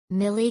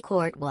Millie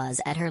Court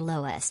was at her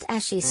lowest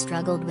as she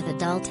struggled with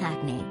adult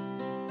acne.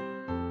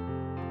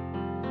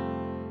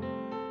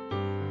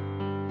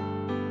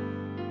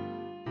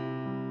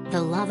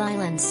 The Love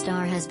Island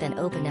star has been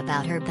open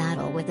about her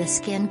battle with a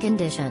skin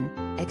condition,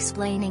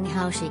 explaining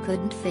how she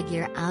couldn't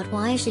figure out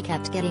why she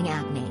kept getting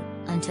acne,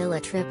 until a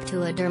trip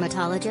to a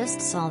dermatologist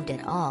solved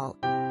it all.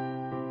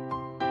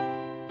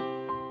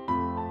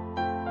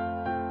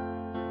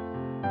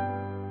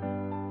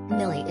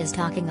 Millie is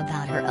talking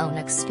about her own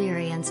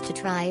experience to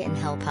try and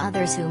help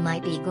others who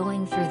might be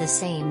going through the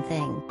same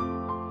thing.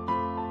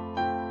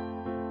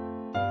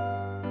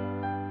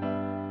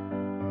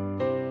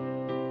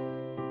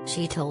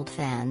 She told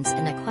fans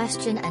in a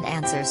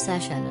question-and-answer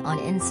session on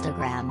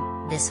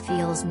Instagram, "This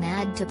feels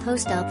mad to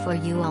post up for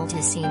you all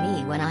to see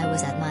me when I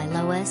was at my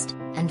lowest,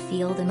 and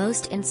feel the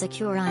most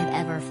insecure I've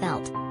ever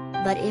felt.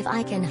 But if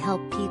I can help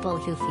people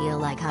who feel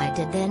like I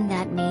did, then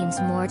that means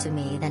more to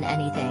me than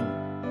anything."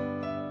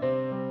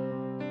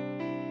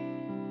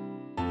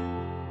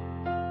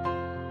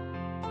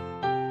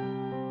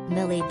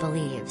 Millie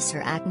believes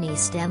her acne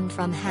stemmed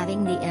from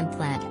having the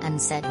implant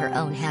and said her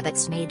own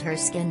habits made her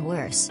skin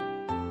worse.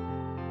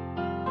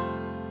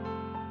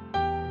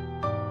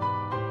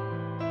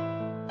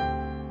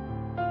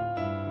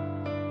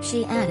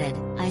 She added,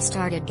 "I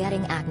started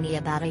getting acne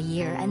about a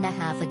year and a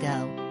half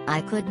ago.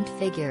 I couldn't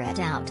figure it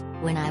out.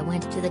 When I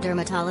went to the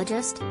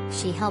dermatologist,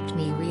 she helped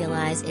me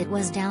realize it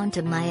was down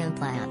to my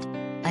implant.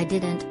 I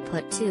didn't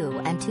put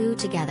two and two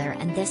together,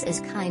 and this is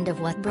kind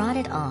of what brought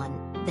it on.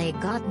 They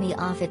got me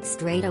off it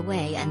straight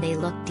away and they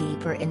looked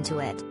deeper into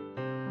it."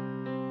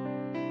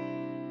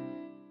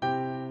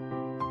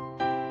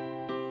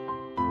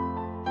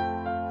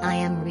 "I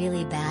am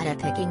really bad at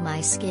picking my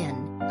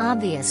skin.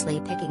 Obviously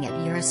picking it,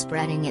 you're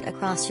spreading it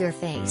across your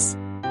face.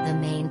 The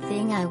main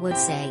thing I would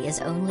say is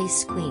only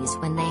squeeze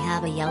when they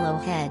have a yellow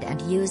head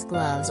and use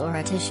gloves or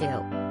a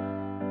tissue."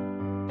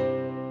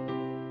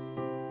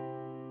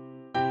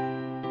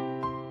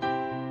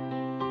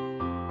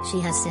 She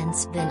has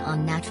since been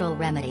on natural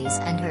remedies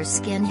and her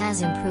skin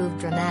has improved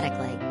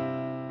dramatically.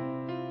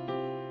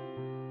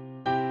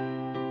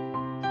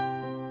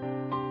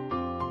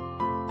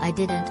 "I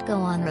didn't go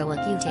on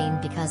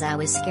Roaccutane because I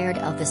was scared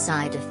of the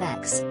side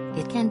effects.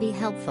 It can be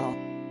helpful.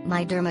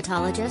 My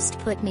dermatologist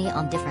put me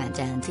on different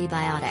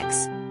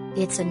antibiotics.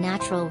 It's a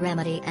natural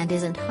remedy and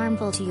isn't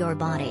harmful to your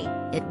body.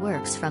 It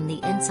works from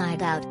the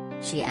inside out,"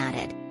 she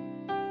added.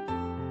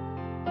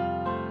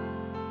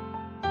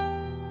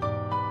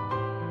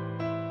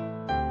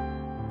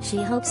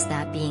 She hopes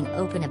that being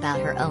open about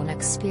her own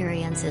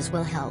experiences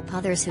will help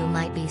others who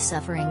might be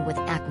suffering with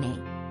acne.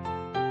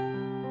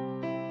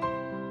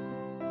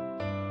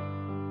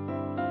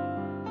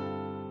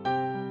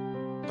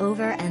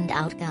 Over and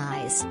out,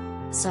 guys.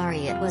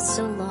 Sorry it was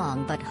so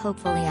long, but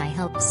hopefully I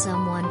helped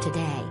someone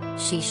today,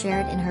 she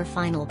shared in her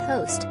final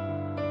post.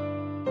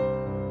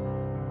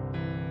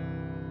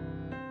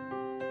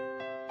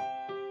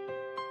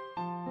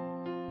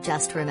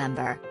 Just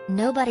remember,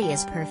 nobody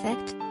is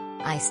perfect.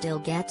 I still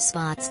get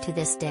spots to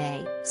this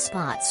day.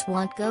 Spots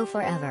won't go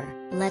forever.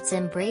 Let's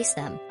embrace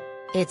them.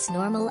 It's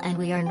normal and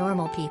we are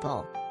normal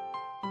people.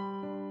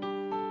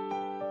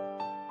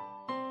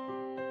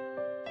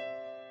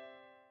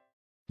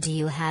 Do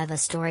you have a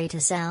story to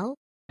sell?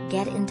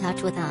 Get in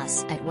touch with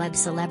us at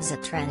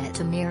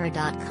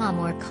webcelebs@trenitamira.com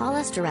or call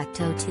us direct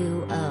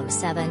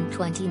 0207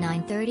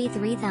 29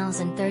 33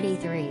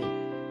 033.